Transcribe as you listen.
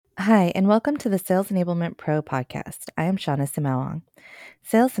Hi, and welcome to the Sales Enablement Pro podcast. I am Shauna Simawang.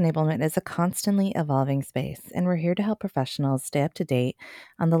 Sales enablement is a constantly evolving space, and we're here to help professionals stay up to date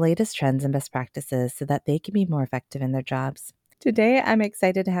on the latest trends and best practices so that they can be more effective in their jobs. Today, I'm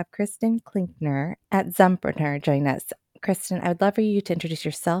excited to have Kristin Klinkner at Zumpreneur join us. Kristin, I would love for you to introduce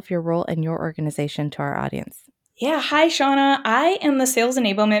yourself, your role, and your organization to our audience. Yeah, hi, Shauna. I am the Sales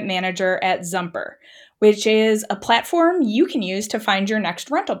Enablement Manager at Zumper, which is a platform you can use to find your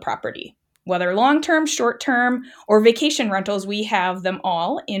next rental property. Whether long-term, short-term, or vacation rentals, we have them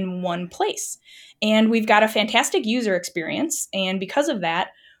all in one place. And we've got a fantastic user experience, and because of that,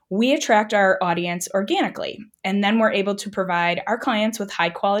 we attract our audience organically. And then we're able to provide our clients with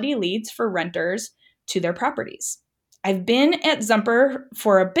high-quality leads for renters to their properties. I've been at Zumper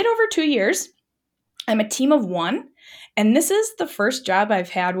for a bit over 2 years. I'm a team of one, and this is the first job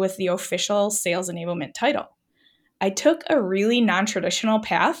I've had with the official sales enablement title. I took a really non traditional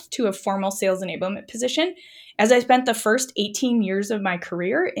path to a formal sales enablement position as I spent the first 18 years of my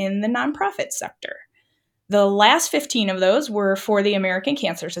career in the nonprofit sector. The last 15 of those were for the American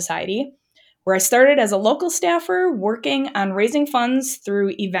Cancer Society, where I started as a local staffer working on raising funds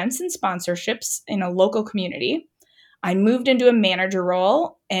through events and sponsorships in a local community. I moved into a manager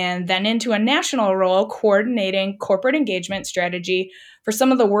role and then into a national role coordinating corporate engagement strategy for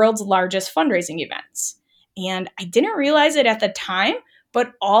some of the world's largest fundraising events. And I didn't realize it at the time,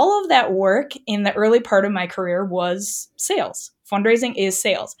 but all of that work in the early part of my career was sales. Fundraising is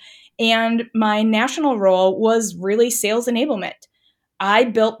sales. And my national role was really sales enablement. I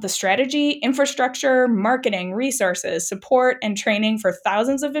built the strategy, infrastructure, marketing, resources, support, and training for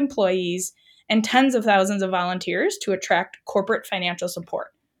thousands of employees and tens of thousands of volunteers to attract corporate financial support,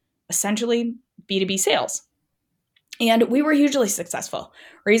 essentially B2B sales. And we were hugely successful,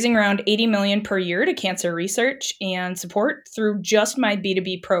 raising around 80 million per year to cancer research and support through just my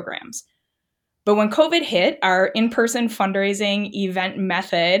B2B programs. But when COVID hit, our in-person fundraising event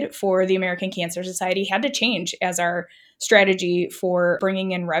method for the American Cancer Society had to change as our strategy for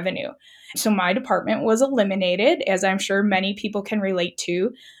bringing in revenue. So my department was eliminated, as I'm sure many people can relate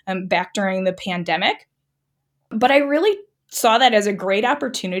to, back during the pandemic. But I really saw that as a great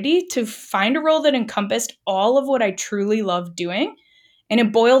opportunity to find a role that encompassed all of what I truly love doing. And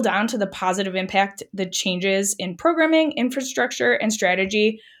it boiled down to the positive impact the changes in programming, infrastructure, and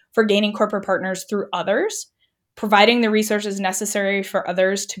strategy for gaining corporate partners through others, providing the resources necessary for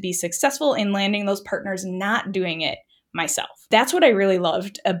others to be successful in landing those partners, not doing it myself. That's what I really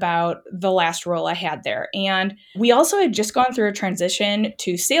loved about the last role I had there. And we also had just gone through a transition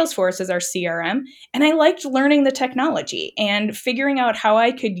to Salesforce as our CRM, and I liked learning the technology and figuring out how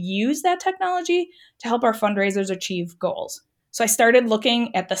I could use that technology to help our fundraisers achieve goals. So I started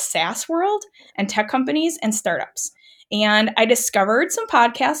looking at the SaaS world and tech companies and startups. And I discovered some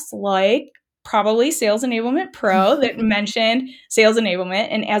podcasts like probably Sales Enablement Pro that mentioned sales enablement.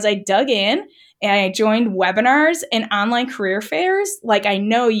 And as I dug in and I joined webinars and online career fairs, like I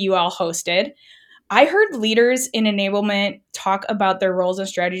know you all hosted, I heard leaders in enablement talk about their roles and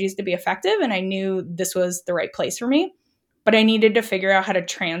strategies to be effective. And I knew this was the right place for me. But I needed to figure out how to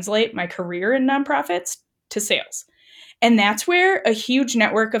translate my career in nonprofits to sales. And that's where a huge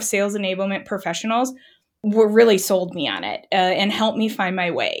network of sales enablement professionals were really sold me on it and helped me find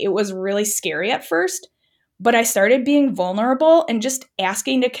my way. It was really scary at first, but I started being vulnerable and just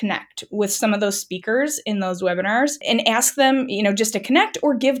asking to connect with some of those speakers in those webinars and ask them, just to connect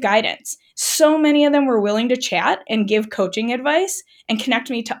or give guidance. So many of them were willing to chat and give coaching advice and connect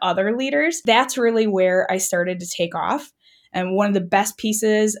me to other leaders. That's really where I started to take off. And one of the best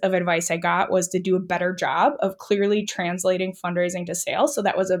pieces of advice I got was to do a better job of clearly translating fundraising to sales. So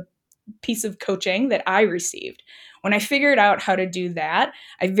that was a piece of coaching that I received. When I figured out how to do that,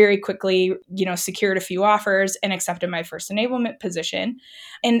 I very quickly, secured a few offers and accepted my first enablement position.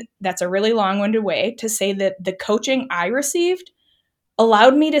 And that's a really long-winded way to say that the coaching I received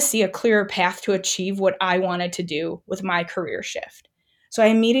allowed me to see a clearer path to achieve what I wanted to do with my career shift. So I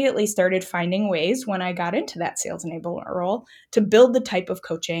immediately started finding ways when I got into that sales enablement role to build the type of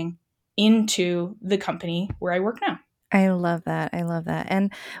coaching into the company where I work now. I love that. I love that.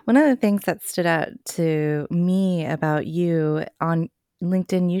 And one of the things that stood out to me about you on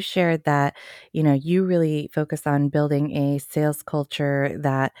LinkedIn, you shared that, you really focus on building a sales culture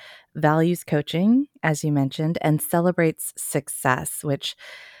that values coaching, as you mentioned, and celebrates success, which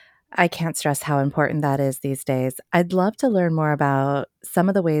I can't stress how important that is these days. I'd love to learn more about some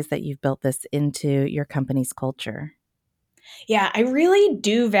of the ways that you've built this into your company's culture. Yeah, I really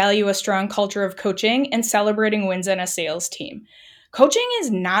do value a strong culture of coaching and celebrating wins on a sales team. Coaching is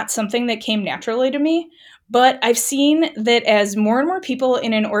not something that came naturally to me, But I've seen that as more and more people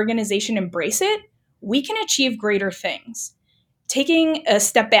in an organization embrace it, we can achieve greater things. Taking a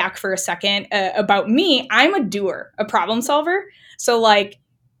step back for a second, about me, I'm a doer, a problem solver. So, like,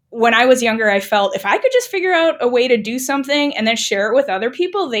 when I was younger, I felt if I could just figure out a way to do something and then share it with other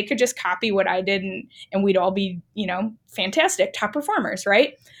people, they could just copy what I did, and we'd all be, fantastic, top performers,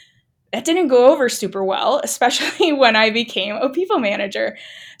 right? That didn't go over super well, especially when I became a people manager.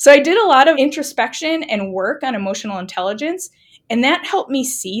 So I did a lot of introspection and work on emotional intelligence, and that helped me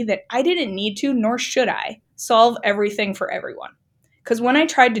see that I didn't need to, nor should I, solve everything for everyone. Because when I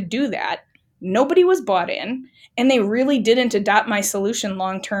tried to do that, nobody was bought in, and they really didn't adopt my solution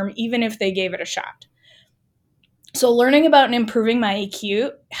long term, even if they gave it a shot. So learning about and improving my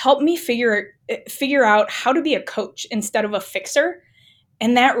EQ helped me figure out how to be a coach instead of a fixer,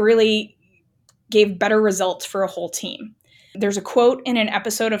 and that really gave better results for a whole team. There's a quote in an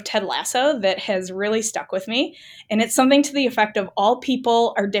episode of Ted Lasso that has really stuck with me, and it's something to the effect of all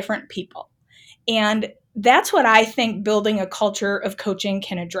people are different people. And that's what I think building a culture of coaching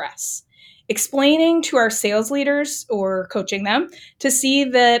can address. Explaining to our sales leaders or coaching them to see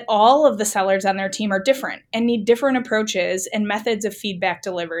that all of the sellers on their team are different and need different approaches and methods of feedback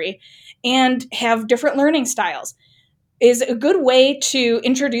delivery and have different learning styles is a good way to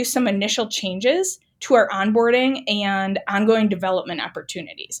introduce some initial changes to our onboarding and ongoing development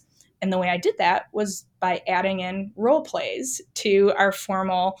opportunities. And the way I did that was by adding in role plays to our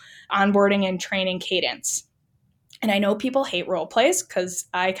formal onboarding and training cadence. And I know people hate role plays because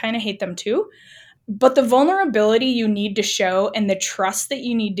I kind of hate them too. But the vulnerability you need to show and the trust that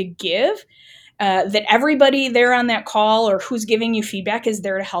you need to give, that everybody there on that call or who's giving you feedback is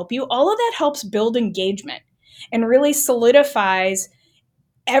there to help you, all of that helps build engagement and really solidifies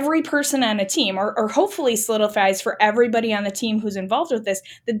every person on a team, or hopefully solidifies for everybody on the team who's involved with this,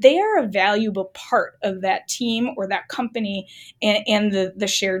 that they are a valuable part of that team or that company and the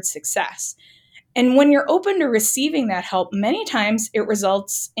shared success. And when you're open to receiving that help, many times it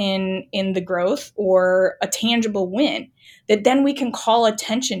results in the growth or a tangible win that then we can call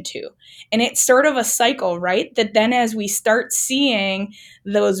attention to. And it's sort of a cycle, right? That then as we start seeing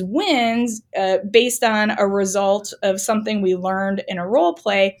those wins based on a result of something we learned in a role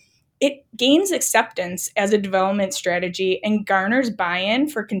play, it gains acceptance as a development strategy and garners buy-in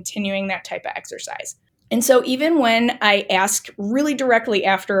for continuing that type of exercise. And so even when I ask really directly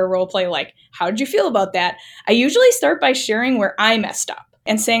after a role play, like, how did you feel about that? I usually start by sharing where I messed up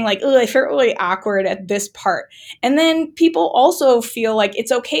and saying like, oh, I felt really awkward at this part. And then people also feel like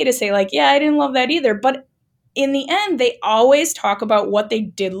it's okay to say like, yeah, I didn't love that either. But in the end, they always talk about what they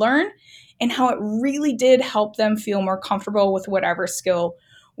did learn and how it really did help them feel more comfortable with whatever skill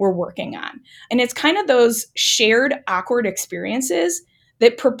we're working on. And it's kind of those shared awkward experiences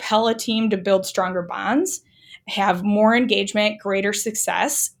that propel a team to build stronger bonds, have more engagement, greater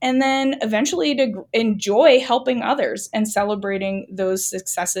success, and then eventually to enjoy helping others and celebrating those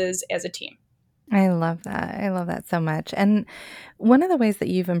successes as a team. I love that. I love that so much. And one of the ways that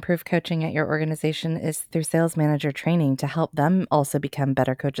you've improved coaching at your organization is through sales manager training to help them also become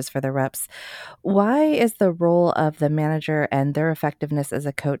better coaches for their reps. Why is the role of the manager and their effectiveness as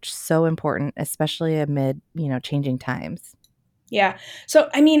a coach so important, especially amid, changing times? Yeah. So,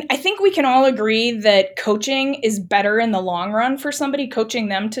 I mean, I think we can all agree that coaching is better in the long run for somebody. Coaching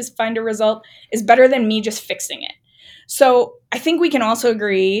them to find a result is better than me just fixing it. So, I think we can also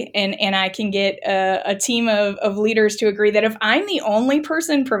agree, and I can get a team of leaders to agree that if I'm the only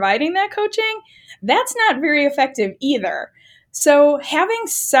person providing that coaching, that's not very effective either. So, having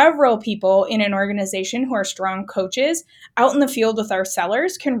several people in an organization who are strong coaches out in the field with our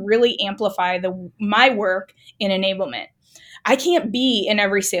sellers can really amplify my work in enablement. I can't be in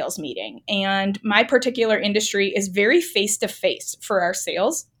every sales meeting, and my particular industry is very face to face for our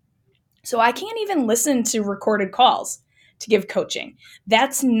sales. So I can't even listen to recorded calls to give coaching.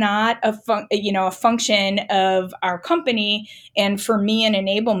 That's not a function of our company, and for me an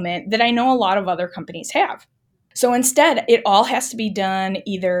enablement that I know a lot of other companies have. So instead, it all has to be done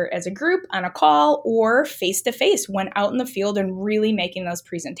either as a group on a call or face to face when out in the field and really making those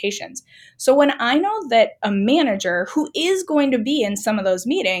presentations. So when I know that a manager who is going to be in some of those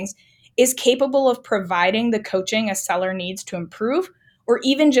meetings is capable of providing the coaching a seller needs to improve, or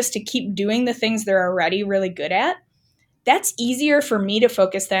even just to keep doing the things they're already really good at, that's easier for me to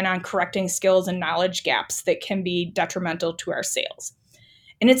focus then on correcting skills and knowledge gaps that can be detrimental to our sales.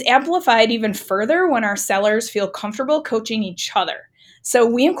 And it's amplified even further when our sellers feel comfortable coaching each other. So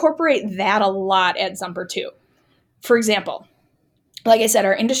we incorporate that a lot at Zumper too. For example, like I said,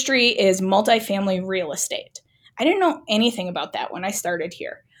 our industry is multifamily real estate. I didn't know anything about that when I started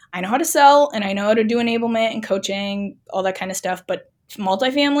here. I know how to sell and I know how to do enablement and coaching, all that kind of stuff. But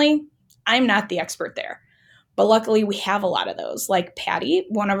multifamily, I'm not the expert there. But luckily, we have a lot of those, like Patty,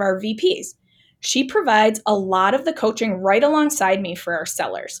 one of our VPs. She provides a lot of the coaching right alongside me for our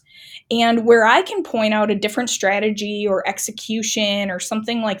sellers. And where I can point out a different strategy or execution or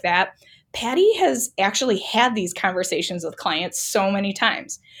something like that, Patty has actually had these conversations with clients so many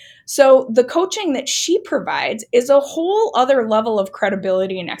times. So the coaching that she provides is a whole other level of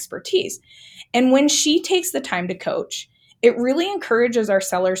credibility and expertise. And when she takes the time to coach, it really encourages our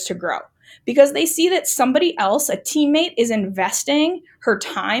sellers to grow because they see that somebody else, a teammate, is investing her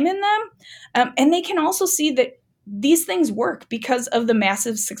time in them. And they can also see that these things work because of the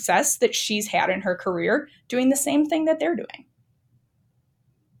massive success that she's had in her career doing the same thing that they're doing.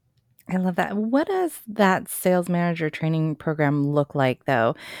 I love that. What does that sales manager training program look like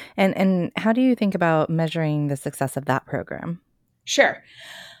though? And how do you think about measuring the success of that program? Sure.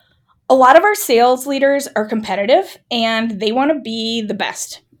 A lot of our sales leaders are competitive and they want to be the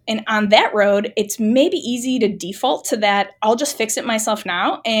best. And on that road, it's maybe easy to default to that. I'll just fix it myself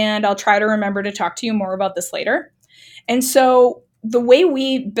now and I'll try to remember to talk to you more about this later. And so the way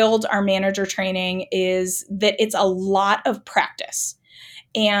we build our manager training is that it's a lot of practice.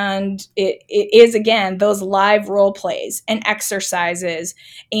 And it is, again, those live role plays and exercises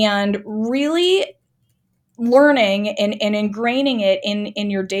and really learning and ingraining it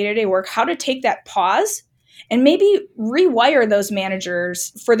in your day-to-day work, how to take that pause and maybe rewire those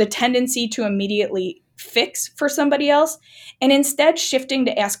managers for the tendency to immediately fix for somebody else and instead shifting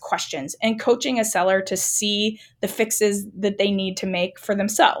to ask questions and coaching a seller to see the fixes that they need to make for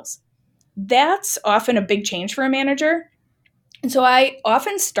themselves. That's often a big change for a manager. And so I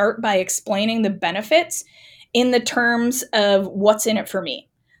often start by explaining the benefits in the terms of what's in it for me.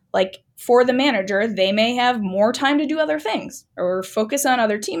 Like for the manager, they may have more time to do other things or focus on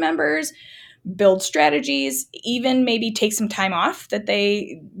other team members, build strategies, even maybe take some time off that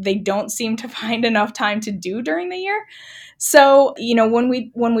they don't seem to find enough time to do during the year. So, when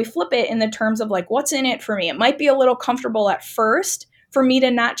we flip it in the terms of like what's in it for me, it might be a little comfortable at first for me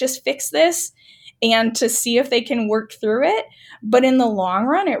to not just fix this and to see if they can work through it. But in the long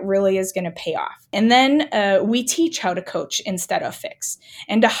run, it really is going to pay off. And then we teach how to coach instead of fix.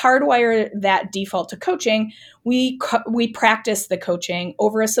 And to hardwire that default to coaching, we practice the coaching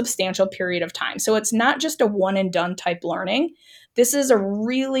over a substantial period of time. So it's not just a one and done type learning. This is a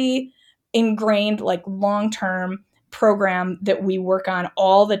really ingrained, like long-term program that we work on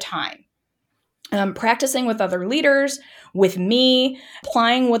all the time. Practicing with other leaders, with me,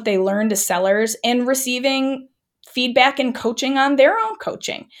 applying what they learn to sellers, and receiving feedback and coaching on their own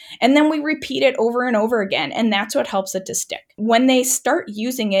coaching. And then we repeat it over and over again. And that's what helps it to stick. When they start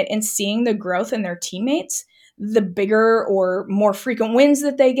using it and seeing the growth in their teammates, the bigger or more frequent wins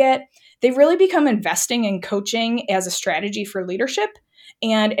that they get, they really become investing in coaching as a strategy for leadership.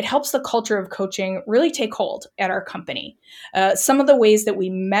 And it helps the culture of coaching really take hold at our company. Some of the ways that we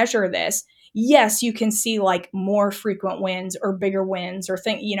measure this, yes, you can see like more frequent wins or bigger wins or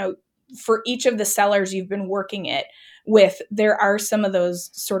for each of the sellers you've been working it with, there are some of those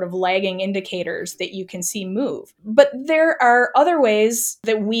sort of lagging indicators that you can see move. But there are other ways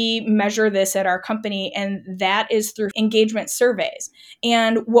that we measure this at our company, and that is through engagement surveys.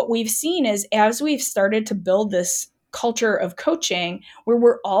 And what we've seen is as we've started to build this culture of coaching where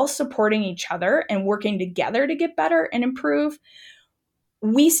we're all supporting each other and working together to get better and improve,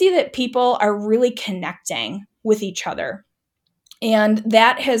 we see that people are really connecting with each other. And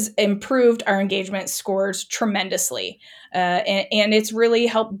that has improved our engagement scores tremendously. And it's really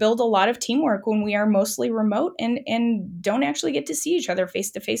helped build a lot of teamwork when we are mostly remote and don't actually get to see each other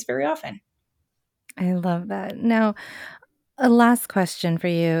face to face very often. I love that. Now, a last question for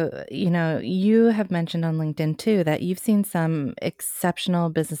you. You have mentioned on LinkedIn too that you've seen some exceptional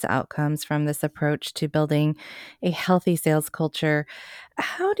business outcomes from this approach to building a healthy sales culture.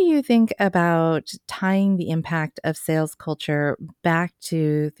 How do you think about tying the impact of sales culture back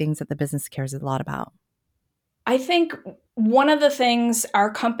to things that the business cares a lot about? I think one of the things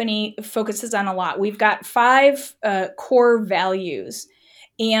our company focuses on a lot, we've got five core values.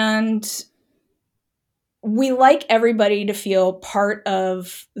 And we like everybody to feel part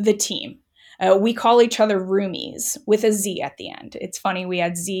of the team. We call each other roomies with a Z at the end. It's funny, we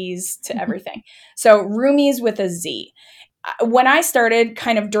add Z's to everything. So, roomies with a Z. When I started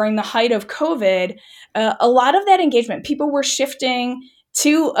kind of during the height of COVID, a lot of that engagement, people were shifting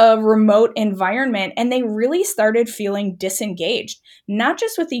to a remote environment and they really started feeling disengaged, not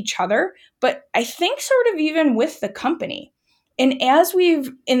just with each other, but I think sort of even with the company. And as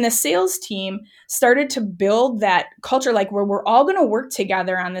we've in the sales team started to build that culture, like where we're all going to work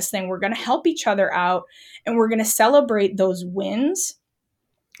together on this thing, we're going to help each other out and we're going to celebrate those wins,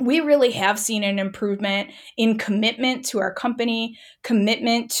 we really have seen an improvement in commitment to our company,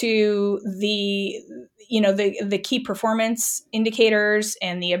 commitment to the key performance indicators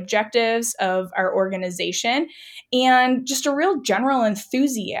and the objectives of our organization, and just a real general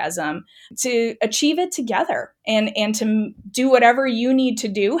enthusiasm to achieve it together and to do whatever you need to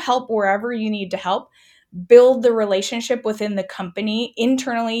do, help wherever you need to help, build the relationship within the company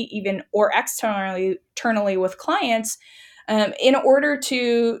internally, even or externally with clients, in order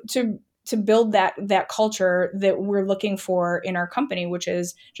to build that culture that we're looking for in our company, which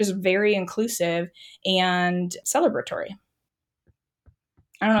is just very inclusive and celebratory.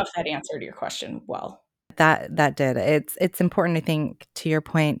 I don't know if that answered your question well. That did. It's important, I think, to your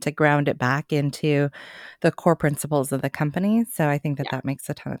point, to ground it back into the core principles of the company. So I think that Yeah. that makes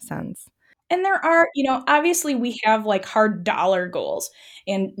a ton of sense. And there are, obviously we have like hard dollar goals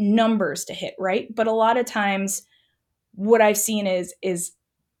and numbers to hit, right? But a lot of times what I've seen is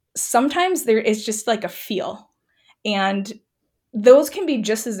sometimes there is just like a feel. And those can be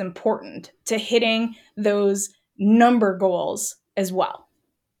just as important to hitting those number goals as well.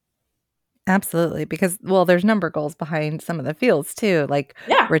 Absolutely, because well, there's number goals behind some of the fields too, like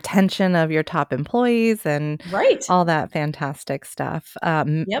Yeah, retention of your top employees and right. all that fantastic stuff.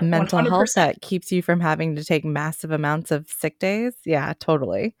 Yep, Mental health 100%. that keeps you from having to take massive amounts of sick days. Yeah,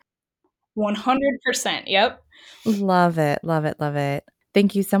 totally. 100%. Yep. Love it, love it, love it.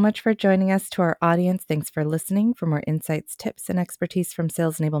 Thank you so much for joining us. To our audience, thanks for listening. For more insights, tips, and expertise from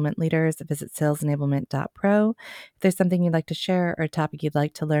sales enablement leaders, visit salesenablement.pro. If there's something you'd like to share or a topic you'd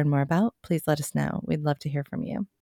like to learn more about, please let us know. We'd love to hear from you.